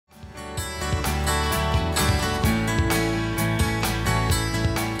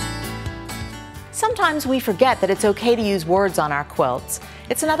Sometimes we forget that it's okay to use words on our quilts.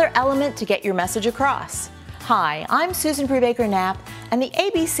 It's another element to get your message across. Hi, I'm Susan Brubaker-Knapp, and the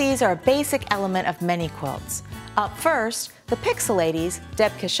ABCs are a basic element of many quilts. Up first, the Pixeladies,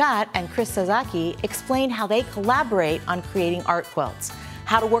 Deb Cashatt and Kris Sazaki, explain how they collaborate on creating art quilts,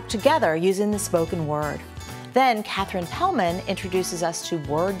 how to work together using the spoken word. Then Kathryn Pellman introduces us to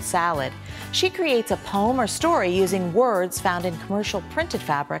word salad. She creates a poem or story using words found in commercial printed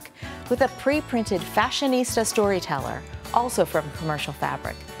fabric with a pre-printed fashionista storyteller, also from commercial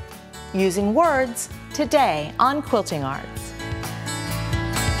fabric. Using words today on Quilting Arts.